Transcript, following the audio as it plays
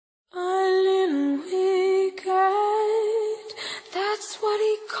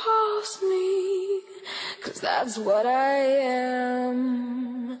that's what I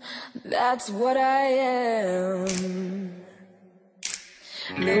am. That's what I am.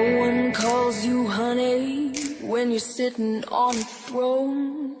 No one calls you honey when you're sitting on a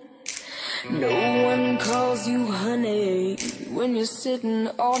throne. No one calls you honey when you're sitting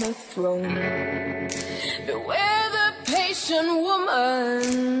on a throne. Beware the patient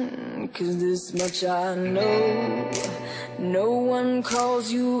woman, 'cause this much I know. No one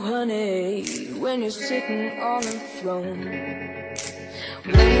calls you honey when you're sitting on a throne.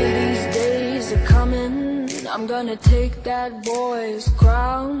 One of these days are coming, I'm gonna take that boy's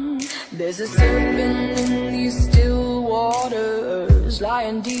crown. There's a serpent in these still waters,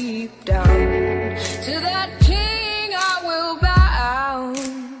 lying deep down. To that king I will bow,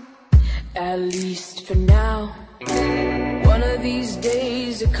 at least for now. One of these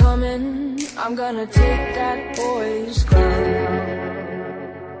days are coming, I'm gonna take that boy's crown.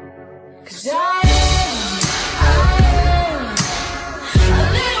 'Cause I am a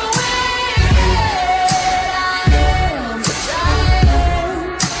little wicked. I am, 'cause I am.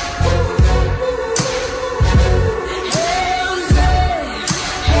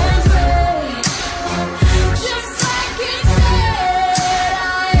 Hands raised, just like it said.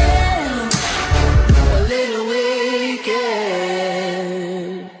 I am a little wicked.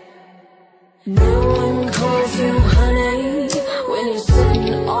 No one calls you honey when you're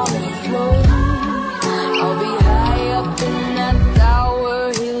sitting on a throne. I'll be high up in that tower,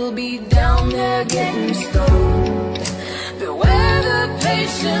 he'll be down there getting stoned. Beware the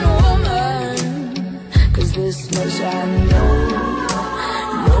patient woman, 'cause this much I know.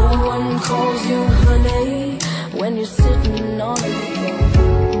 No one calls you honey when you're sitting on a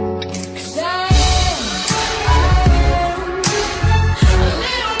throne. 'Cause I am a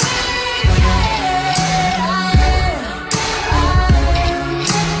little wicked. I am.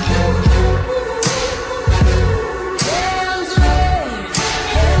 Hands raised,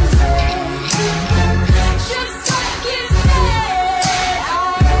 just like you said. I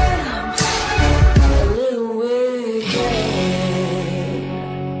am a little wicked.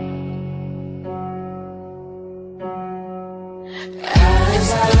 As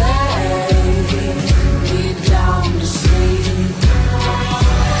I lay me down to sleep,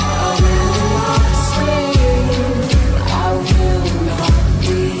 I will not scream, I will not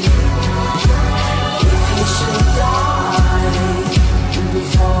weep. If he should die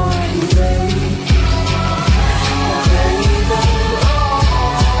before he wakes, I pray the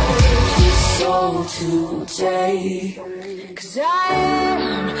Lord his soul to take. 'Cause I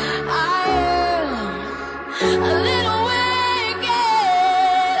am a little wicked.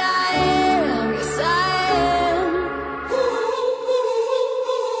 I am, yes I am.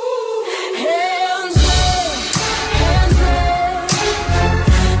 Hands raised,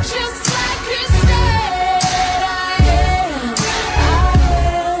 just like you said. I am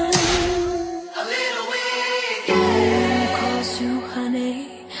a little wicked. No one calls you honey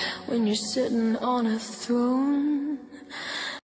when you're sitting on a throne.